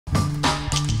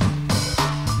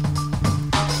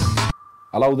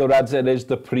Hello, the Reds. It is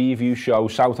the preview show.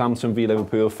 Southampton v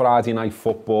Liverpool, Friday night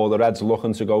football. The Reds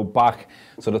looking to go back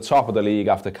to the top of the league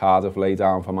after Cardiff lay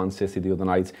down for Man City the other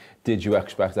night. Did you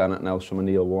expect anything else from a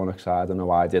Neil Warnock side? I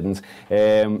know I didn't.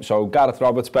 So Gareth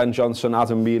Roberts, Ben Johnson,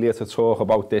 Adam Melia to talk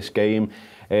about this game.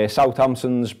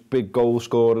 Southampton's big goal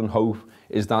scoring hope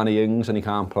is Danny Ings, and he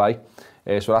can't play.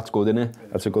 So that's good, isn't it?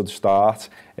 That's a good start.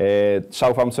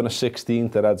 Southampton are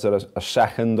 16th, the Reds are a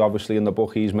second. Obviously, in the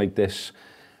bookies make this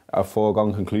a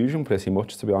foregone conclusion, pretty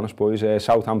much, to be honest, boys.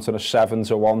 Southampton are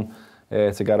 7-1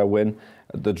 to get a win.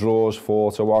 The draw's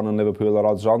 4-1, and Liverpool are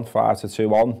odds on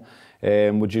 5-2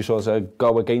 on. Would you sort of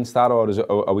go against that, or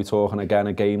are we talking again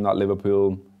a game that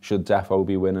Liverpool should defo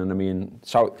be winning? I mean,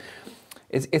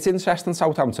 it's interesting,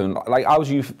 Southampton. Like, how's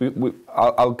you?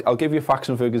 I'll give you facts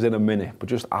and figures in a minute, but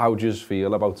just how do you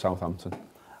feel about Southampton?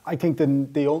 I think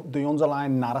the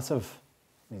underlying narrative,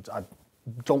 I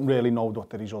don't really know what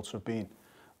the results have been.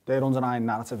 Their underlying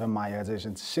narrative in my head is,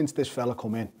 since this fella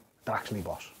come in, they're actually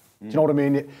boss. Do you know what I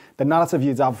mean? The narrative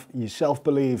you'd have yourself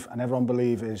believe and everyone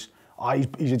believe is, oh,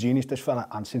 he's a genius, this fella,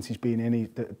 and since he's been in,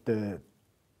 they're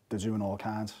doing all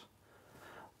kinds.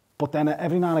 But then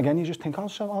every now and again you just think, oh,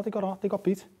 so they got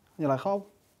beat. And you're like, oh,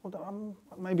 well,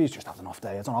 maybe he's just had an off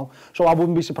day, I don't know. So I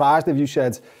wouldn't be surprised if you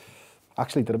said,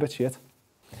 actually, they're a bit shit.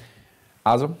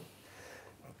 Adam?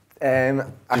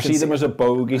 I see them as a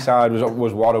bogey side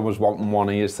was what I was wanting one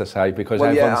of you to say, because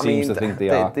everyone seems to think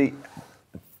they are.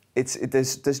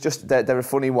 They're a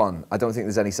funny one. I don't think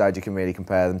there's any side you can really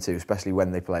compare them to, especially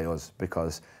when they play us,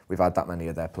 because we've had that many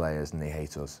of their players and they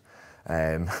hate us.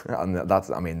 And that's,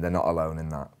 I mean, they're not alone in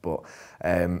that. But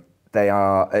they're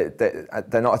not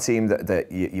a team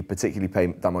that you particularly pay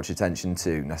that much attention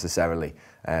to necessarily.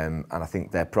 And I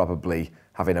think they're probably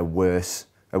having a worse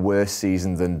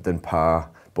season than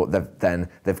par. But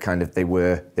they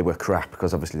were crap,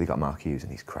 because obviously they got Mark Hughes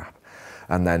and he's crap.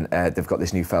 And then they've got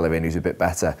this new fella in who's a bit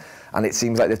better. And it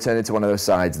seems like they've turned into one of those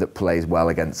sides that plays well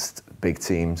against big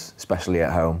teams, especially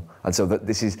at home. And so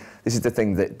this is the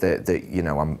thing that you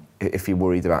know, if you're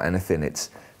worried about anything, it's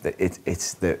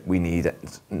that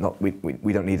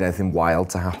we don't need anything wild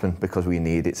to happen, because we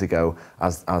need it to go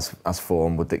as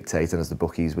form would dictate and as the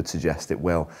bookies would suggest it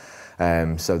will.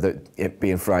 So that it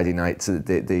being Friday night,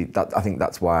 I think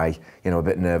that's why, you know, a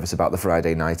bit nervous about the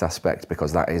Friday night aspect,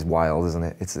 because that is wild, isn't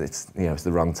it? It's you know, it's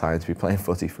the wrong time to be playing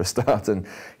footy for a start, and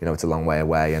you know, it's a long way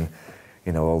away, and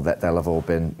you know, they'll have all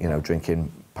been, you know,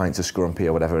 drinking pints of scrumpy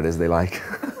or whatever it is they like,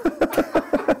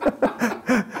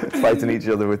 fighting each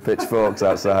other with pitchforks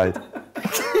outside.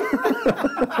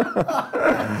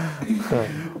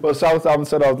 Well,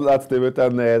 Southampton, let's do it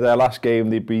then. Their last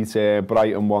game, they beat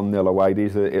Brighton 1-0 away.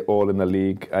 These are all in the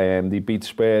league. They beat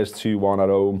Spurs 2-1 at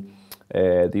home.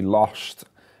 They lost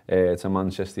to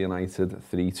Manchester United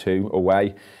 3-2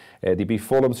 away. They beat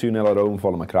Fulham 2-0 at home.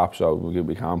 Fulham are crap, so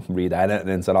we can't read anything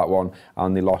into that one.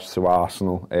 And they lost to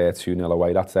Arsenal 2-0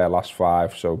 away. That's their last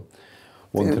 5. So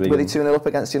 1-3. Were they 2-0 up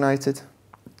against United?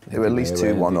 They were at least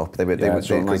 2-1 up. They were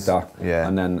something like that.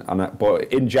 Yeah.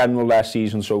 But in general, their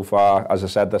season so far, as I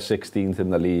said, they're 16th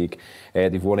in the league.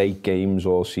 They've won 8 games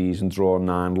all season, drawn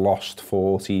 9, lost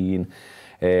 14.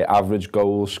 Average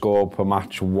goals scored per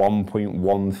match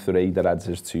 1.13. The Reds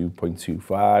is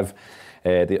 2.25.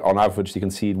 On average, they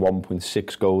concede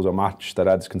 1.6 goals a match. The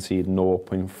Reds concede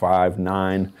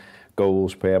 0.59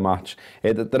 goals per match.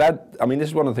 I mean, this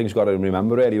is one of the things you've got to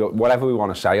remember, really. Whatever we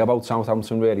want to say about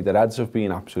Southampton, really, the Reds have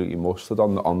been absolutely mustard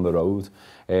on the road,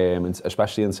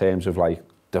 especially in terms of, like,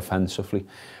 defensively.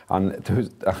 And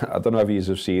I don't know if you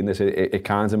have seen this, it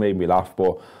kind of made me laugh,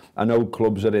 but I know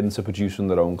clubs are into producing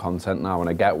their own content now, and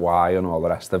I get why and all the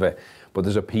rest of it, but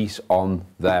there's a piece on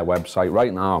their website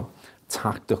right now,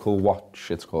 Tactical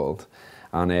Watch it's called,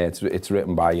 and it's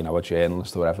written by, you know, a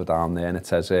journalist or whatever down there, and it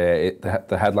says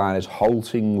the headline is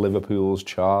 "Halting Liverpool's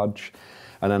Charge,"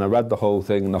 and then I read the whole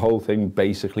thing, and the whole thing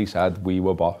basically said we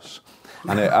were boss.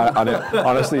 And it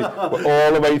honestly,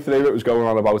 all the way through it was going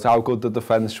on about how good the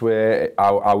defence were,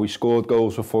 how we scored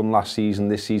goals for fun last season.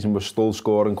 This season we're still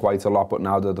scoring quite a lot, but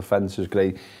now the defence is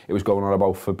great. It was going on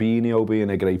about Fabinho being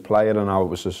a great player, and how it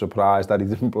was a surprise that he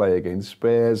didn't play against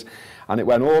Spurs. And it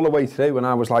went all the way through, and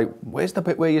I was like, where's the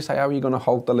bit where you say, how are you going to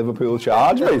halt the Liverpool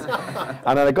charge, mate?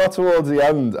 And then I got towards the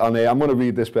end, and I'm going to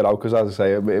read this bit out, because as I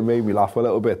say, it made me laugh a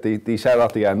little bit. They said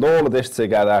at the end, all of this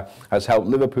together has helped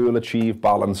Liverpool achieve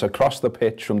balance across the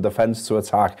pitch, from defence to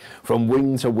attack, from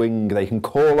wing to wing. They can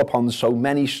call upon so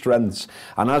many strengths,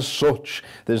 and as such,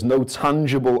 there's no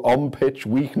tangible on-pitch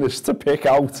weakness to pick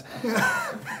out.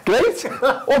 Great,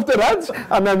 up the Reds.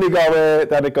 And then they go,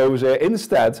 then it goes,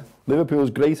 instead, Liverpool's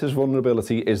greatest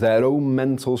vulnerability is their own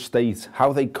mental state,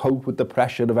 how they cope with the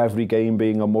pressure of every game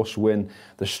being a must-win.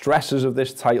 The stresses of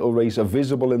this title race are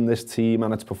visible in this team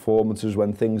and its performances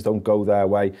when things don't go their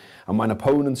way. And when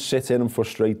opponents sit in and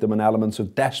frustrate them, an element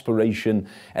of desperation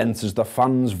enters the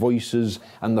fans' voices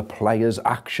and the players'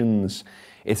 actions.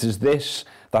 It is this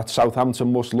that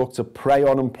Southampton must look to prey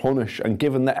on and punish, and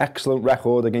given the excellent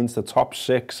record against the top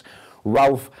 6,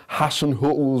 Ralph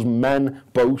Hasenhüttl's men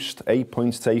boast 8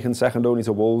 points taken, second only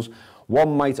to Wolves.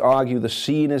 One might argue the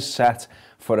scene is set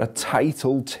for a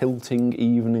title-tilting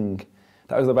evening.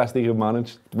 That was the best he could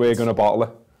manage. We're going to bottle it.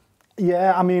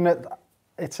 Yeah, I mean,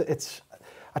 it's.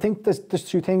 I think there's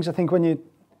two things. I think when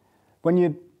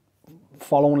you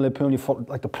following Liverpool,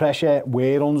 like the pressure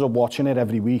we're under watching it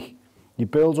every week, you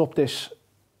build up this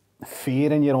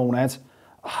fear in your own head.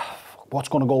 What's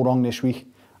going to go wrong this week?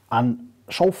 And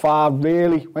so far,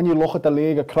 really, when you look at the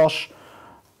league across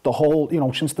the whole,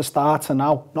 since the start to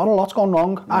now, not a lot's gone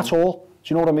wrong at all.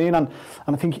 Do you know what I mean? And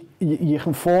I think you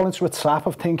can fall into a trap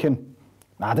of thinking,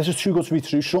 nah, this is too good to be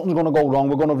true. Something's going to go wrong.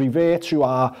 We're going to revert to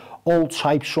our old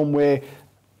type somewhere.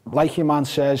 Like your man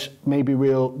says, maybe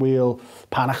we'll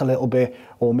panic a little bit,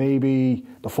 or maybe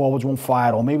the forwards won't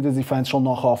fire, or maybe the defence will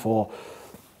knock off, or...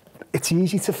 It's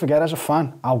easy to forget as a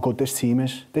fan how good this team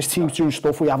is. This team's doing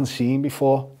stuff we haven't seen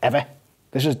before, ever.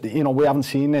 This is, we haven't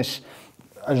seen this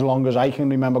as long as I can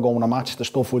remember going to match. The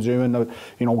stuff we're doing,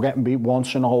 getting beat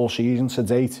once in the whole season to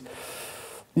date.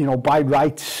 By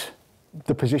rights,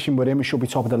 the position we're in, we should be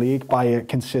top of the league by a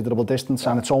considerable distance,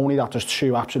 and it's only that there's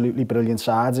 2 absolutely brilliant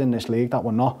sides in this league that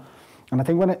we're not. And I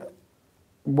think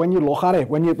when you look at it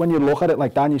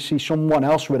like that, and you see someone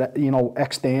else with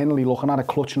externally looking at it,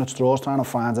 clutching at straws, trying to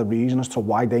find a reason as to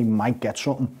why they might get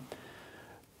something,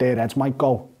 their heads might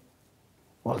go,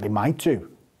 well, they might do.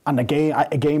 And a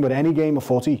game with any game of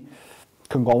footy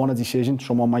can go on a decision.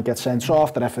 Someone might get sent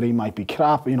off, the referee might be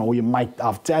crap, you might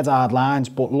have dead hard lines,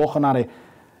 but looking at it,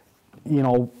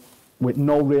 with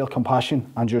no real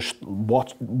compassion and just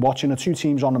watching the 2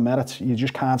 teams on the merits, you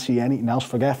just can't see anything else.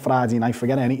 Forget Friday night,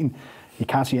 forget anything. You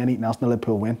can't see anything else in the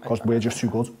Liverpool win because we're just too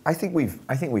good. I think we've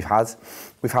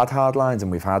had hard lines,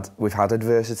 and we've had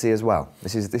adversity as well.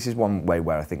 This is one way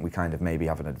where I think we kind of maybe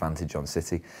have an advantage on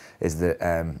City, is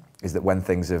that when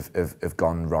things have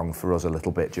gone wrong for us a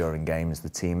little bit during games, the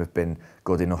team have been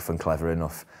good enough and clever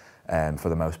enough for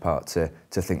the most part to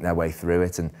think their way through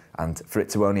it, and for it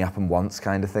to only happen once,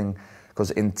 kind of thing.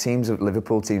 Because in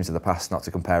Liverpool teams of the past, not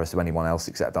to compare us to anyone else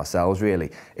except ourselves, really,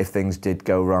 if things did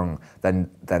go wrong, then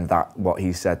that what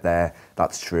he said there,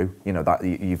 that's true.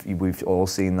 We've all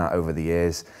seen that over the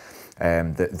years.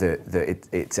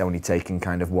 It's only taken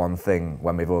kind of one thing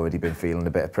when we've already been feeling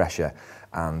a bit of pressure,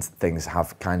 and things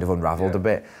have kind of unravelled a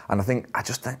bit. And I think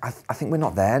we're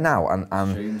not there now,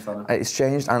 and it's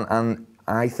changed, and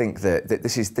I think that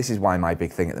this is why my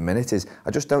big thing at the minute is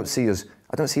I don't see us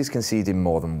conceding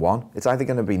more than 1. It's either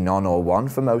going to be none or 1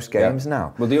 for most games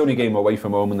now. Well, the only game away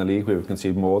from home in the league we've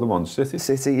conceded more than 1,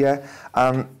 City. Yeah.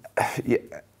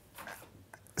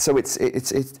 So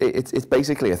it's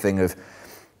basically a thing of,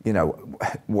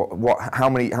 how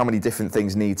many different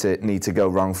things need to go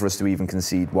wrong for us to even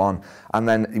concede 1, and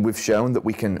then we've shown that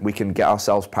we can get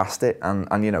ourselves past it, and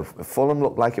Fulham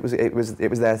looked like it was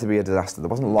there to be a disaster. There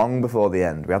wasn't long before the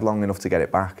end. We had long enough to get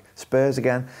it back. Spurs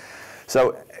again.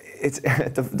 So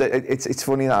it's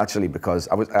funny actually, because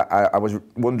I was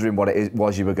wondering what it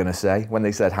was you were going to say when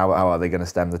they said how are they going to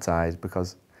stem the tide,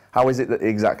 because how is it that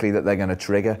exactly that they're going to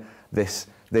trigger this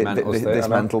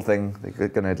mental thing? They're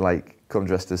going to come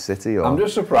dressed as City, or I'm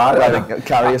just surprised.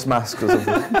 Carius mask or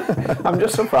something. I'm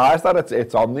just surprised that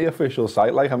it's on the official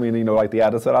site. The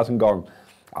editor hasn't gone,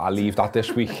 I'll leave that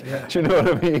this week. Yeah. Do you know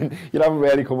what I mean? You haven't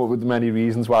really come up with many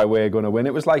reasons why we're going to win.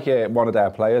 It was like one of their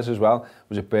players as well.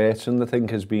 Was it Bertrand, I think,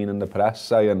 has been in the press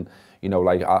saying,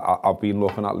 I've been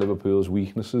looking at Liverpool's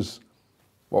weaknesses.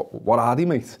 What are they,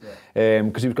 mate?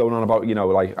 Because he was going on about,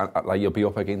 you'll be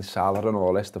up against Salah and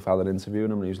all this, the fella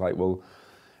interviewing him, and he was like, well,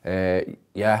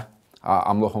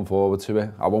 I'm looking forward to it.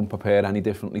 I won't prepare any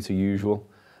differently to usual.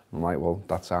 I'm like, well,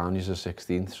 that's Arnie's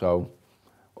 16th, so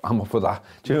I'm up for that.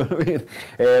 Do you know what I mean?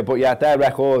 But yeah, their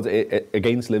record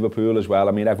against Liverpool as well.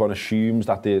 I mean, everyone assumes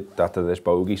that they're this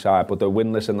bogey side, but they're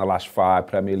winless in the last 5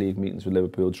 Premier League meetings with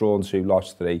Liverpool, drawn 2,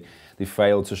 lost 3. They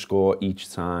failed to score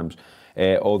each time.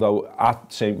 Although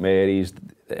at St Mary's,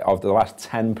 of the last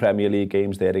 10 Premier League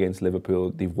games there against Liverpool,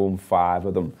 they've won 5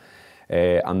 of them.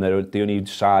 And they're the only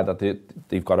side that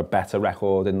they've got a better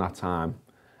record in that time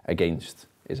against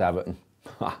is Everton.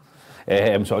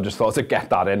 So I just thought to get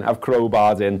that in. I've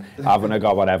crowbarred in, having a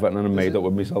go at Everton, and I'm made up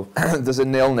with myself. There's a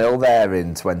 0-0 there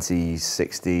in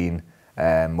 2016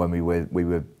 when we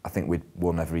were I think we'd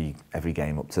won every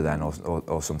game up to then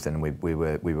or something, and we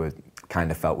were kind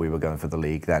of felt we were going for the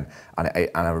league then, and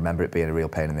I remember it being a real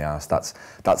pain in the arse. That's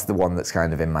the one that's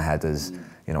kind of in my head as,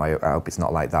 you know, I hope it's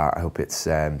not like that. I hope it's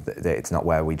not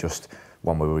where we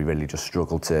really just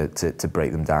struggle to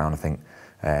break them down. I think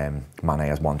Mane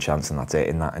has one chance and that's it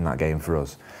in that game for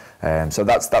us. So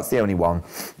that's the only one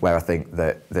where I think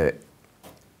that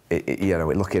you know,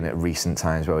 looking at recent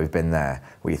times where we've been there,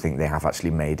 where you think they have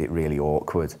actually made it really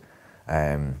awkward.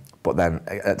 But then,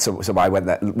 so I went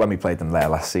there, when we played them there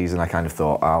last season, I kind of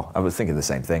thought, I was thinking the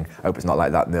same thing. I hope it's not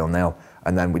like that 0-0.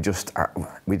 And then we just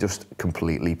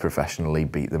completely professionally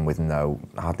beat them with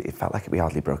it felt like we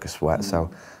hardly broke a sweat. So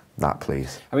that,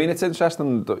 please. I mean, it's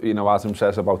interesting, you know, Adam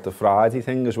says about the Friday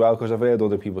thing as well, because I've heard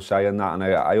other people saying that, and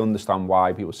I understand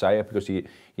why people say it, because you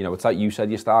know, it's like you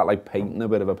said, you start like painting a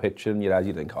bit of a picture in your head.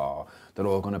 You think, oh, they're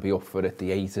all going to be up for it, the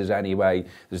haters anyway.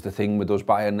 There's the thing with us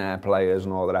buying their players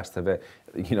and all the rest of it,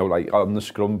 you know, like on the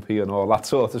scrumpy and all that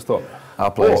sort of stuff.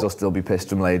 Our players will still be pissed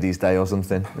from Ladies' Day or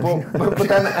something. But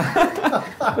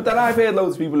then I've heard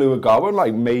loads of people who are going,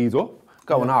 like, made up.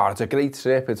 Going, it's a great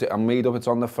trip, I'm made up, it's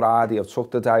on the Friday, I've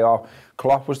took the day off.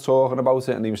 Klopp was talking about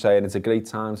it and he was saying it's a great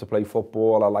time to play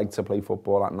football, I like to play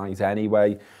football at night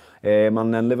anyway.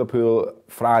 And then Liverpool,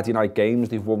 Friday night games,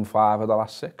 they've won 5 of the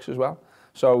last 6 as well.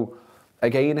 So,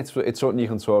 again, it's something you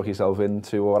can talk yourself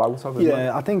into or out of.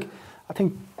 Yeah, I think,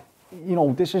 you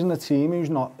know, this isn't a team who's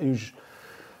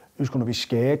going to be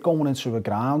scared going into the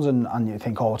grounds and you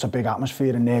think, oh, it's a big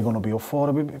atmosphere and they're going to be up for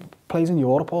it. We played in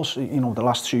Europe, you know, the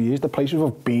last 2 years, the places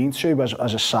we've been to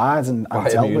as a side and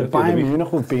dealt with. Bayern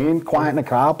Munich, we've been quiet in the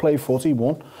crowd, played footy,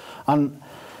 won. And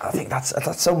I think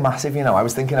that's so massive, you know. I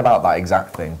was thinking about that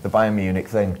exact thing, the Bayern Munich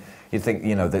thing. You'd think,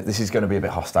 you know, that this is going to be a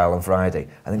bit hostile on Friday,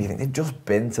 and then you think they've just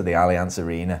been to the Allianz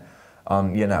Arena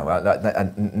on, you know,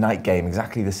 a night game,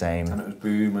 exactly the same. And it was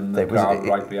boom, and the crowd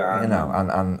right behind. You know,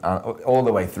 and all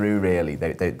the way through, really,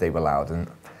 they were loud, and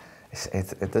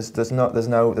there's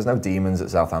no demons at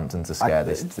Southampton to scare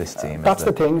this team. That's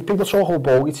the thing. People talk about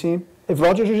bogey team. If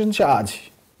Rodgers was in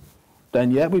charge,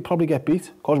 then yeah, we'd probably get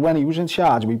beat. Because when he was in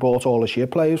charge, we bought all the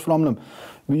shit players from them.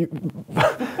 We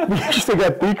used to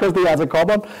get beat because they had a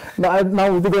cob on. Now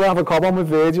they're going to have a cob on with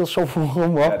Virgil, so for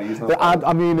what? Yeah,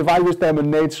 I mean, if I was them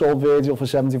and they'd sold Virgil for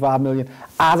 75 million,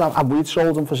 and we'd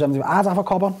sold him for 75, I'd have a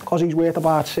cob on, because he's worth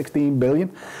about 16 billion.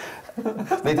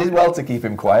 They did well to keep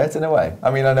him quiet in a way.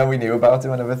 I mean, I know we knew about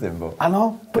him and everything, but I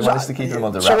know, but they managed to keep him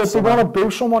under wraps. So if they want to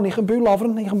boo someone, he can boo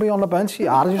Lovren, he can be on the bench.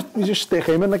 You just stick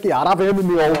him in, like, have him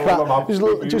in the old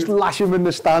crowd. Just lash him in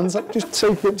the stands. Just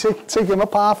take him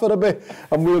apart for a bit,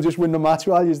 and we'll just win the match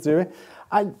while you do it.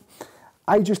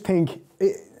 I just think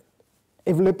if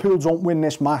Liverpool don't win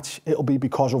this match, it'll be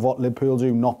because of what Liverpool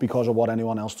do, not because of what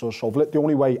anyone else does. So the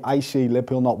only way I see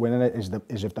Liverpool not winning it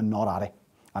is if they're not at it.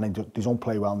 And they don't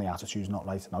play well and the attitude's not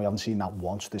right. Now, we haven't seen that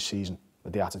once this season,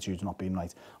 with the attitude's not being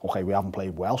right. Okay, we haven't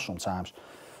played well sometimes,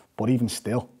 but even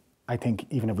still, I think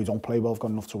even if we don't play well, we've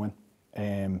got enough to win.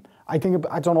 I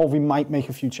don't know if we might make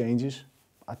a few changes.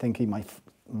 I think he might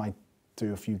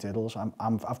do a few diddles.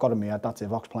 I've got in my head that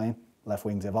Divoc's playing, left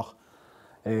wing Divock.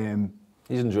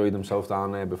 He's enjoyed himself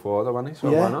down there before, though, hasn't he?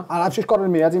 So yeah, why not? And I've just got in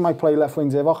my head he might play left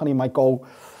wing Divock and he might go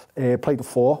play the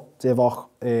 4, Divock,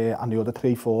 and the other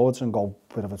 3 forwards and go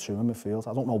a bit of a 2 in midfield.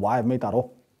 I don't know why I've made that up.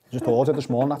 I just thought it this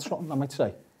morning, that's something I might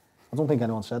say. I don't think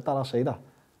anyone said that, I'll say that.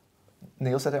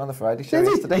 Neil said it on the Friday show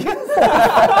yesterday.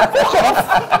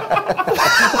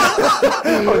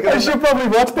 I should probably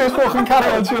watch this fucking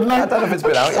carry on, shouldn't I? I don't know if it's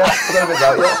been out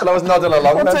yet. But I was nodding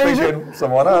along then thinking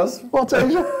someone else. What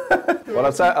is it? Well,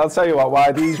 I'll tell you what,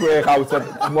 why these work out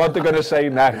and what they're going to say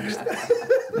next.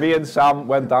 Me and Sam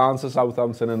went down to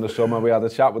Southampton in the summer. We had a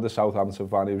chat with the Southampton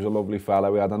fan. He was a lovely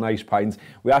fella. We had a nice pint.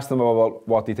 We asked him about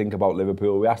what they think about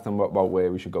Liverpool. We asked him about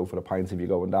where we should go for a pint if you're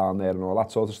going down there and all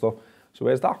that sort of stuff. So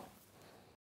where's that?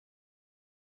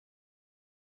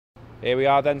 Here we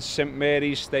are then, St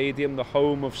Mary's Stadium, the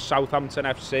home of Southampton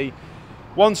FC.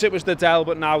 Once it was the Dell,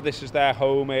 but now this is their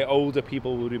home. Older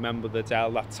people will remember the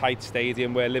Dell, that tight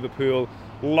stadium where Liverpool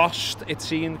lost, it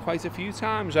seemed, quite a few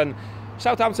times. And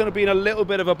Southampton have been a little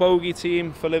bit of a bogey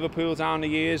team for Liverpool down the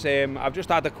years. I've just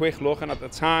had a quick look, and at the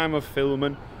time of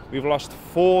filming, we've lost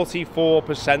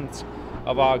 44%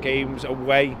 of our games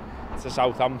away to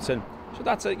Southampton. So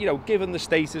that's given the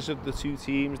status of the two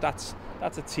teams, that's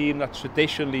a team that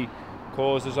traditionally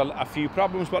causes a few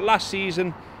problems. But last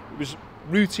season it was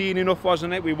routine enough,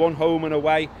 wasn't it? We won home and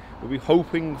away. We'll be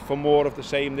hoping for more of the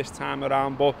same this time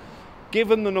around. But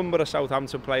given the number of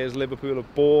Southampton players Liverpool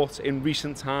have bought in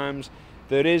recent times,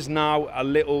 there is now a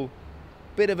little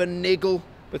bit of a niggle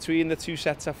between the two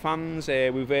sets of fans.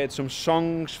 We've heard some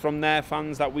songs from their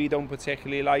fans that we don't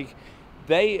particularly like.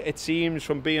 They, it seems,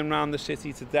 from being around the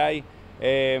city today,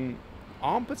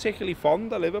 aren't particularly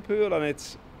fond of Liverpool, and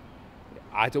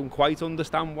I don't quite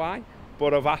understand why,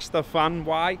 but I've asked a fan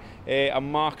why,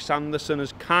 and Mark Sanderson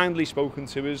has kindly spoken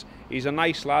to us. He's a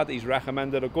nice lad, he's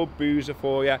recommended a good boozer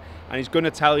for you, and he's going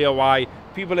to tell you why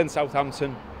people in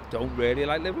Southampton don't really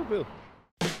like Liverpool.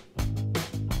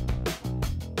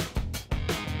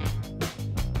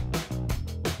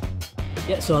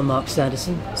 Yeah, so I'm Mark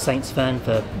Sanderson, Saints fan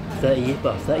for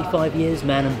 35 years,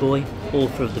 man and boy,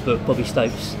 author of the book Bobby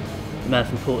Stokes, the man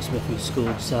from Portsmouth who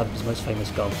scored Southampton's most famous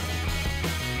goal.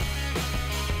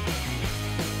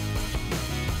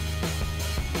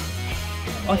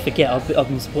 I forget, I've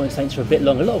been supporting Saints for a bit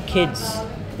longer. A lot of kids,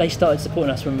 they started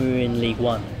supporting us when we were in League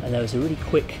One, and there was a really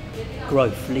quick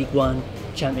growth. League One,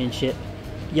 Championship,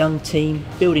 young team,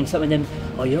 building something, then,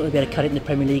 oh, you're not going to be able to cut it in the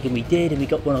Premier League, and we did, and we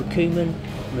got one on Koeman,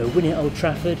 and we were winning at Old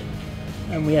Trafford,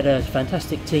 and we had a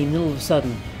fantastic team, and all of a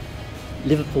sudden,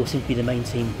 Liverpool seemed to be the main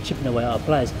team, chipping away at our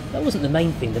players. That wasn't the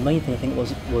main thing. The main thing, I think,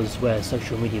 was where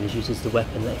social media was used as the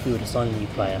weapon, that if we were to sign a new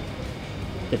player,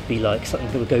 there'd be like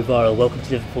something that would go viral, welcome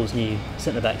to Liverpool's new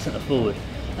centre-back, centre-forward.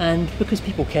 And because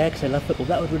people care, because they love football,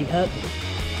 that would really hurt them.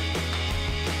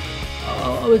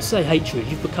 I would say hatred.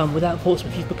 You've become, without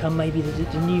Portsmouth, you've become maybe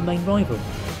the new main rival.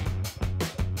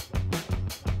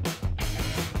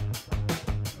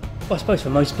 Well, I suppose for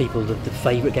most people, the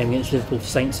favourite game against Liverpool for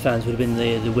Saints fans would have been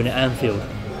the win at Anfield,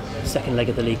 second leg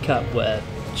of the League Cup, where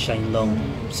Shane Long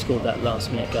scored that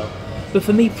last-minute goal. But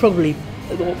for me, probably,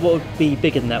 what would be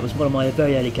bigger than that was one of my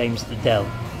very early games at the Dell,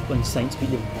 when Saints beat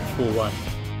Liverpool 4-1.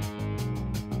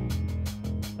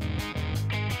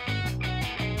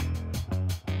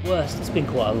 Worst, it's been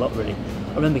quite a lot really.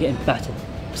 I remember getting battered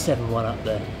 7-1 up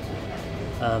there.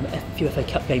 A few FA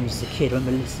Cup games as a kid. I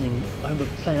remember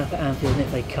playing up at Anfield in the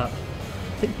FA Cup.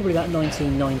 I think probably about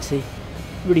 1990.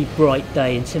 Really bright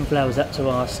day, and Tim Flower was up to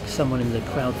ask someone in the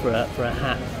crowd for a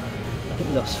hat. I think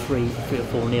we lost 3 or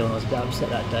 4-0, and I was a bit upset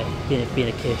that day, being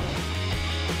a kid.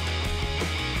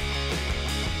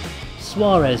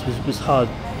 Suarez was hard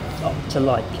to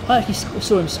like. I actually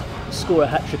saw him score a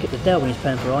hat-trick at the Dell when he was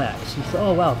playing for Ajax. And you thought,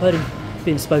 oh wow, I've heard him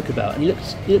being spoke about, and he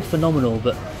looked phenomenal.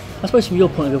 But I suppose from your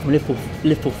point of view, from a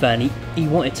Liverpool fan, he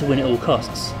wanted to win at all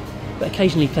costs. But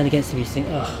occasionally playing against him, you think,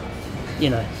 oh, you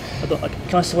know,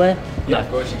 can I swear? Yeah, of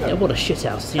course you can. Yeah, what a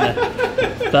shithouse, you know.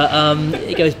 But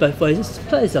it goes both ways. It's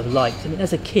players I've liked. I mean,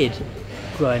 as a kid,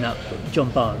 growing up,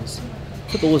 John Barnes,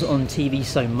 football wasn't on TV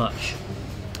so much,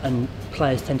 and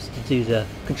players tended to do the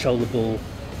control the ball,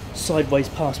 sideways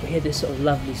pass, but he had this sort of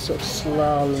lovely sort of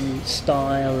slalom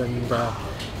style and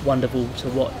wonderful to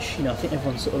watch. You know, I think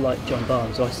everyone sort of liked John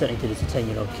Barnes, so I certainly did as a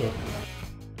 10-year-old kid.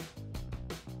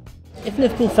 If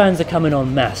Liverpool fans are coming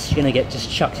en masse, you're going to get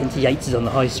just chucked into Yates's on the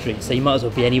high street, so you might as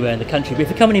well be anywhere in the country. But if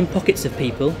you're coming in pockets of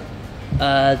people,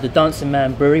 the Dancing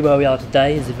Man Brewery, where we are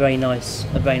today, is a very nice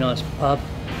pub.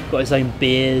 Got its own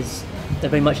beers. They're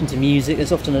very much into music.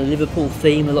 There's often a Liverpool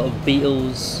theme, a lot of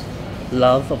Beatles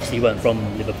love. Obviously, you weren't from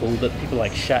Liverpool, but people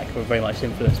like Shaq were very much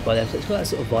influenced by them. So it's got that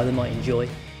sort of vibe they might enjoy.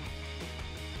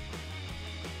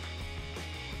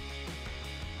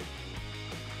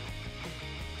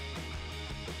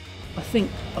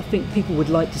 I think people would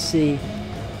like to see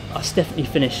us definitely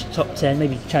finish top 10,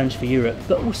 maybe challenge for Europe,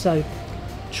 but also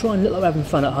try and look like we're having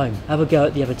fun at home, have a go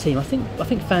at the other team. I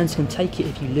think fans can take it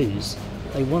if you lose.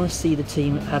 They want to see the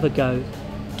team have a go,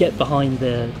 get behind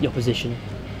the opposition.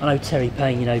 I know Terry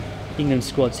Payne, you know, England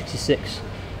squad 66,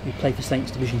 who played for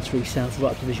Saints Division 3 South,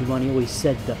 right up to Division 1, he always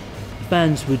said that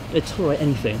fans would tolerate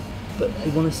anything, but they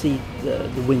want to see the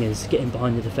wingers getting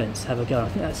behind the defence, have a go. I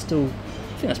think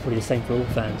that's probably the same for all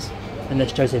fans.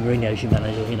 Unless Jose Mourinho is your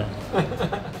manager, you know.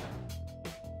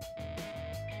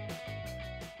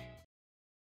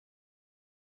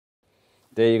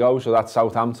 There you go, so that's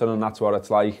Southampton and that's what it's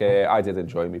like. I did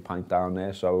enjoy my pint down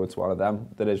there, so it's one of them.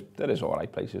 There is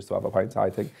alright places to have a pint, I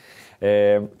think.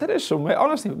 There is somewhere,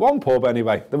 honestly, one pub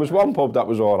anyway. There was one pub that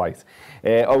was alright.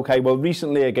 Okay, well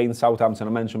recently against Southampton,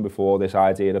 I mentioned before this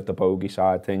idea of the bogey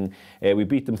side thing. We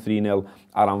beat them 3-0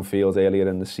 at Anfield earlier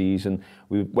in the season.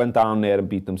 We went down there and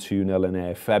beat them 2-0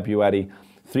 in February.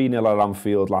 3-0 at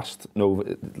Anfield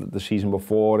the season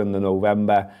before in the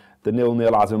November. The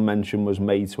 0-0 Adam mentioned was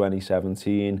May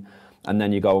 2017, and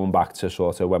then you're going back to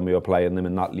sort of when we were playing them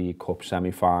in that League Cup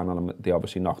semi-final, and they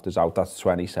obviously knocked us out. That's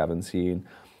 2017,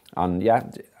 and yeah,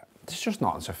 it's just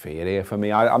not so fair here for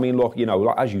me. I mean, look, you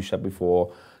know, as you said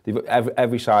before,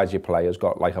 every side you play has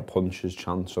got like a puncher's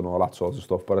chance and all that sort of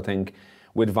stuff. But I think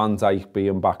with Van Dijk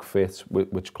being back fit,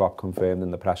 which Klopp confirmed in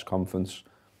the press conference,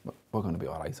 we're going to be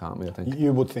all right, aren't we, I think?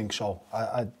 You would think so.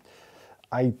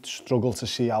 I struggle to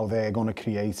see how they're going to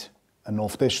create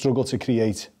enough. They struggle to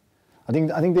create. I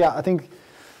think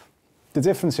the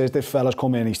difference is this fella's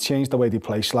come in, he's changed the way they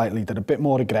play slightly. They're a bit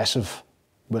more aggressive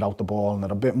without the ball, and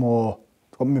they're a bit more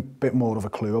of a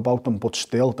clue about them, but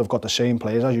still, they've got the same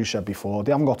players, as you said before.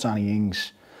 They haven't got Danny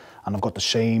Ings, and they've got the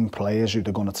same players who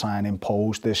they're going to try and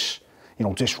impose this,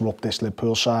 disrupt this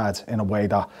Liverpool side in a way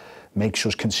that makes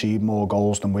us concede more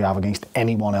goals than we have against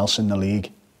anyone else in the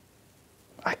league.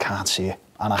 I can't see it,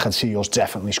 and I can see us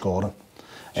definitely scoring.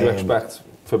 Do you expect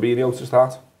Fabinho to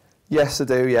start? Yes, I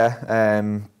do. Yeah,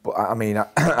 but I mean,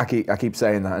 I keep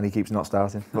saying that, and he keeps not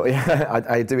starting. But yeah,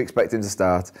 I do expect him to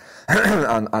start,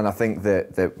 and I think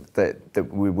that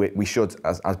we should,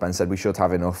 as Ben said, we should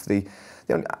have enough. The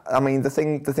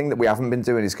thing that we haven't been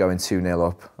doing is going 2-0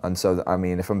 up, and so I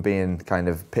mean, if I'm being kind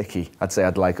of picky, I'd say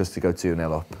I'd like us to go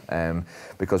 2-0 up,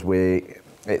 because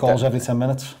goals every 10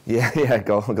 minutes. Yeah,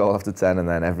 goal after 10, and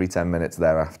then every 10 minutes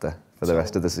thereafter for the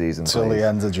rest of the season. Till the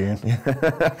end of June.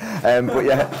 But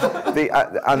yeah,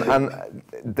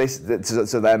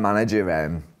 so their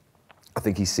manager, I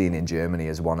think he's seen in Germany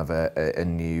as one of a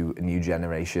new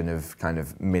generation of kind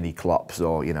of mini Klopps,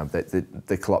 or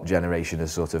the Klopp generation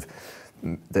is sort of.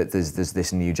 There's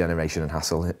this new generation, and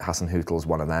Hasenhüttl's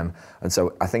one of them, and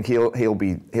so I think he'll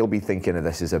be thinking of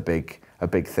this as a big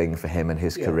thing for him and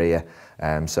his career.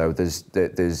 So there's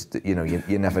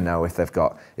you never know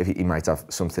if he might have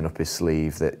something up his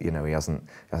sleeve that he hasn't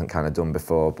kind of done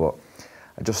before, but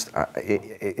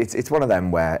it's one of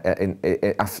them where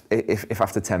if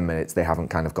after 10 minutes they haven't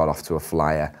kind of got off to a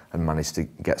flyer and managed to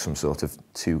get some sort of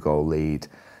 2-goal lead.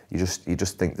 You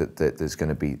just think that there's going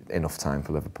to be enough time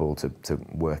for Liverpool to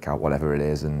work out whatever it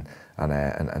is and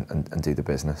do the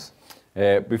business.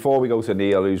 Before we go to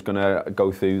Neil, who's going to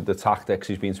go through the tactics,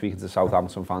 he's been speaking to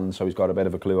Southampton fans, so he's got a bit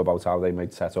of a clue about how they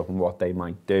might set up and what they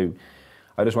might do.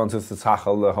 I just wanted to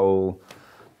tackle the whole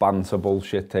banter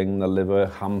bullshit thing, the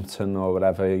Liverhampton or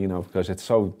whatever, because it's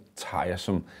so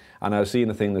tiresome. And I was seeing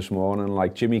a thing this morning,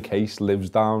 like Jimmy Case lives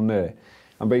down there.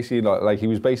 And basically, like he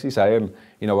was basically saying,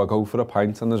 I go for a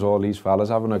pint and there's all these fellas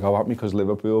having a go at me because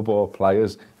Liverpool bought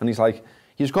players. And he's like,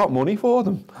 you've got money for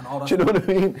them. Do you know what I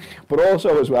mean? But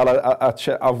also as well,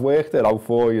 I've worked it out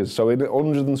for you. So in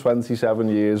 127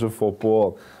 years of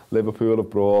football, Liverpool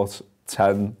have brought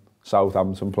 10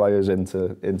 Southampton players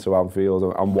into Anfield,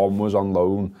 and one was on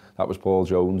loan. That was Paul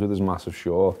Jones with his massive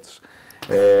shorts.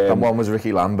 And one was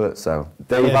Ricky Lambert, so...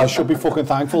 Dave should be fucking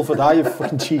thankful for that, you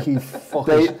fucking cheeky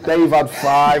fuckers. They've had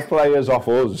 5 players off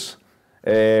us.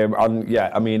 And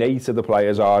yeah, I mean, 8 of the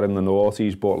players are in the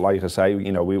noughties, but like I say, we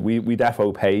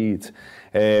defo paid.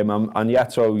 And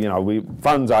yet, so, we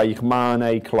Van Dijk,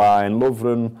 Mane, Klein,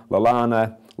 Lovren,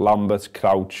 Lallana, Lambert,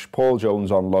 Crouch, Paul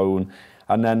Jones on loan.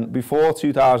 And then before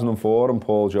 2004 and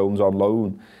Paul Jones on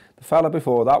loan, the fella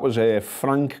before that was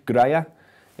Frank Greyer.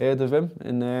 Heard of him?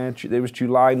 It was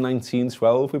July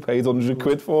 1912. We paid 100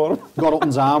 quid for him. Got up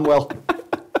and arm well.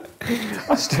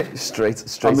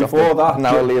 straight and before that,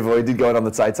 narrowly avoided going on the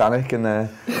Titanic and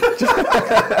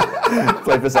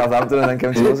played for Southampton and then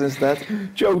came to us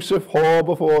instead. Joseph Hoare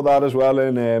before that as well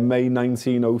in May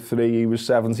 1903. He was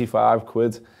 75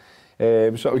 quid.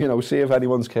 So, see if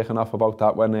anyone's kicking off about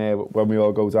that when we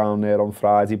all go down there on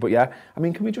Friday. But yeah, I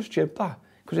mean, can we just jib that?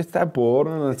 Because it's dead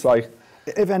boring and it's like...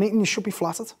 If anything, you should be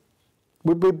flattered.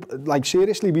 Like,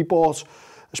 seriously, we bought,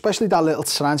 especially that little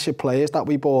tranche of players that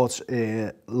we bought,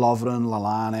 Lovren,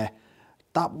 Lallana,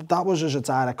 that was as a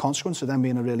direct consequence of them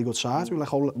being a really good side. We were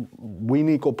like, oh, we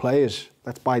need good players.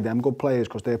 Let's buy them good players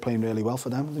because they're playing really well for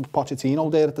them. I think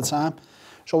Pochettino there at the time.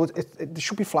 So they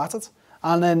should be flattered.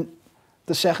 And then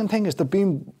the second thing is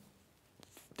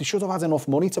they should have had enough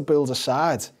money to build a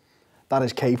side that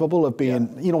is capable of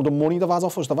being, the money they've had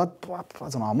off us. They've had, I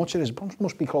don't know how much it is. It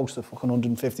must be close to fucking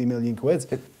 150 million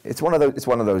quid. It's one of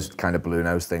those kind of blue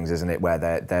nose things, isn't it? Where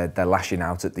they're lashing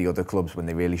out at the other clubs when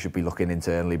they really should be looking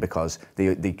internally, because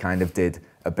they kind of did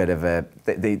a bit of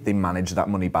they managed that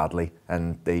money badly,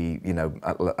 and they,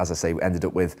 as I say, ended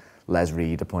up with Les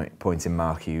Reed appointing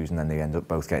Mark Hughes, and then they end up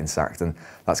both getting sacked, and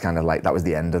that's kind of like, that was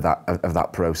the end of that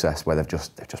process, where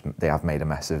they have made a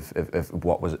mess of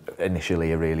what was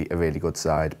initially a really good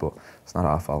side, but it's not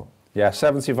our fault. Yeah,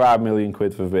 75 million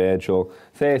quid for Virgil,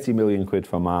 30 million quid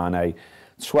for Mane,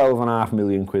 12.5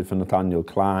 million quid for Nathaniel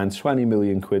Klein, 20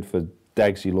 million quid for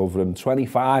Degsy Lovren,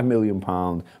 £25 million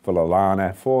for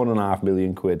Lallana, 4.5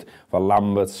 million quid for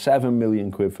Lambert, 7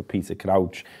 million quid for Peter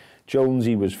Crouch.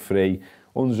 Jonesy was free.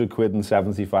 £100 and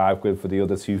 £75 for the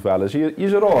other two fellas.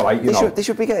 You're all right, you know. They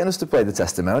should be getting us to play the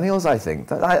testimonials, I think.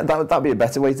 That'd be a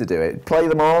better way to do it. Play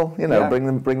them all, you know,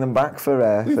 bring them back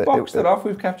for... We've boxed it off,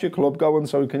 we've kept your club going,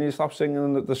 so can you stop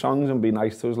singing the songs and be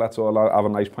nice to us? Let's all have a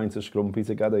nice pint of scrumpy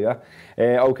together, yeah?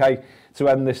 Okay, to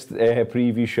end this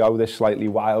preview show, this slightly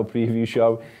wild preview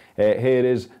show, here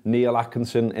is Neil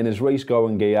Atkinson in his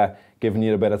race-going gear, giving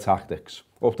you a bit of tactics.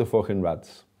 Up the fucking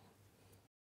Reds.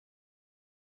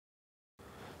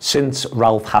 Since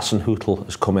Ralph Hasenhüttl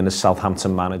has come in as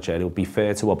Southampton manager, it would be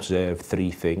fair to observe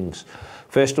three things.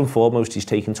 First and foremost, he's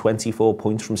taken 24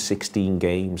 points from 16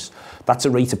 games. That's a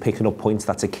rate of picking up points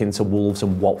that's akin to Wolves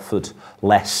and Watford,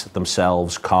 less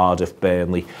themselves, Cardiff,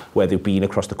 Burnley, where they've been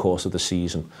across the course of the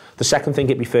season. The second thing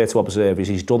it'd be fair to observe is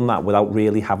he's done that without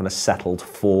really having a settled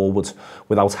forward,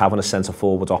 without having a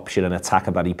centre-forward option, an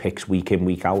attacker that he picks week in,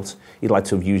 week out. He'd like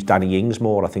to have used Danny Ings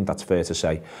more, I think that's fair to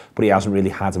say, but he hasn't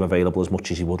really had him available as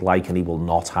much as he would like, and he will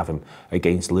not have him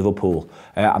against Liverpool.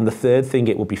 And the third thing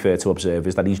it would be fair to observe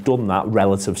is that he's done that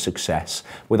relative success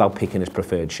without picking his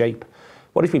preferred shape.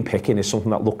 What he's been picking is something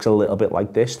that looks a little bit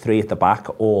like this, 3 at the back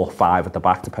or 5 at the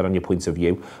back, depending on your point of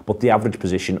view, but the average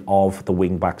position of the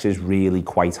wing backs is really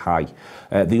quite high.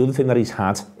 The other thing that he's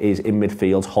had is in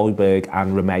midfield, Højbjerg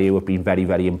and Romeo have been very,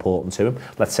 very important to him.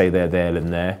 Let's say they're there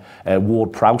and there.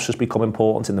 Ward-Prowse has become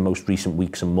important in the most recent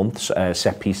weeks and months.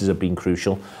 Set pieces have been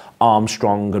crucial.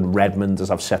 Armstrong and Redmond,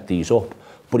 as I've set these up.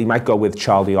 But he might go with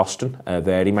Charlie Austin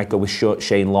there. He might go with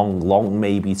Shane Long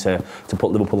maybe to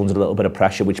put Liverpool under a little bit of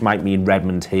pressure, which might mean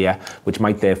Redmond here, which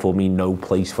might therefore mean no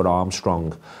place for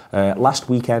Armstrong. Last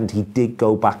weekend, he did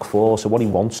go back 4, so what he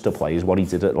wants to play is what he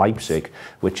did at Leipzig,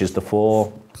 which is the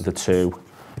 4, the 2,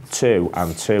 2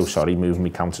 and 2, sorry, moving me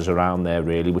counters around there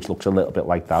really, which looks a little bit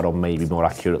like that, or maybe more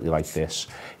accurately like this,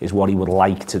 is what he would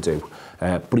like to do.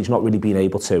 But he's not really been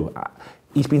able to.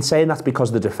 He's been saying that's because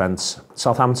of the defence.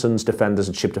 Southampton's defenders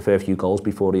had chipped a fair few goals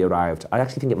before he arrived. I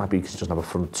actually think it might be because he doesn't have a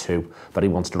front 2 that he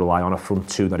wants to rely on, a front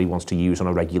 2 that he wants to use on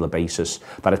a regular basis,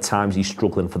 that at times he's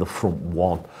struggling for the front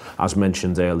 1, as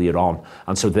mentioned earlier on.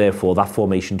 And so therefore that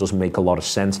formation doesn't make a lot of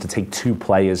sense to take 2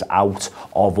 players out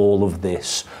of all of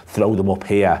this, throw them up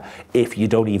here. If you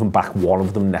don't even back one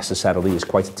of them necessarily, it's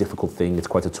quite a difficult thing, it's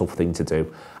quite a tough thing to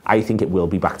do. I think it will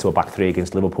be back to a back 3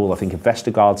 against Liverpool. I think if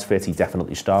Vestergaard's fit, he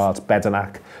definitely starts.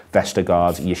 Bednarik,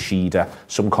 Vestergaard, Yoshida,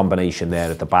 some combination there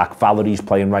at the back. Valerie's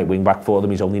playing right wing back for them.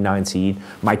 He's only 19.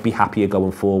 Might be happier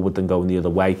going forward than going the other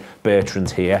way.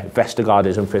 Bertrand's here. If Vestergaard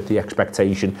isn't fit, the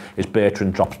expectation is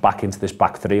Bertrand drops back into this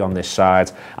back 3 on this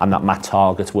side, and that Matt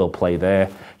Targett will play there.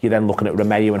 You're then looking at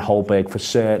Romeo and Højbjerg for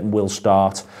certain will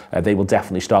start. They will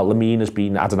definitely start. Lamine has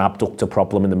had an abductor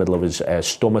problem in the middle of his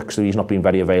stomach, so he's not been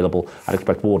very available. I'd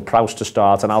expect Ward-Prowse to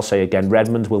start, and I'll say again,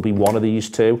 Redmond will be one of these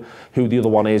 2. Who the other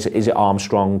one is it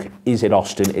Armstrong? Is it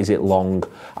Austin? Is it Long?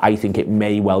 I think it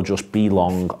may well just be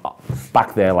Long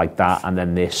back there like that, and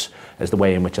then this is the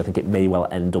way in which I think it may well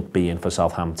end up being for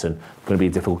Southampton. Going to be a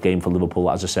difficult game for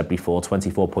Liverpool, as I said before.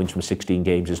 24 points from 16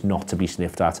 games is not to be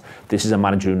sniffed at. This is a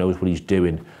manager who knows what he's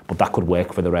doing, but that could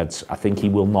work for the Reds. I think he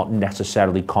will not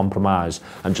necessarily compromise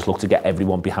and just look to get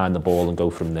everyone behind the ball and go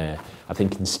from there. I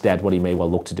think instead what he may well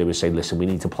look to do is say, listen, we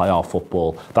need to play our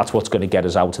football. That's what's going to get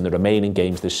us out in the remaining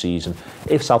games this season.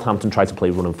 If Southampton try to play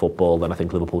running football, then I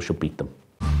think Liverpool should beat them.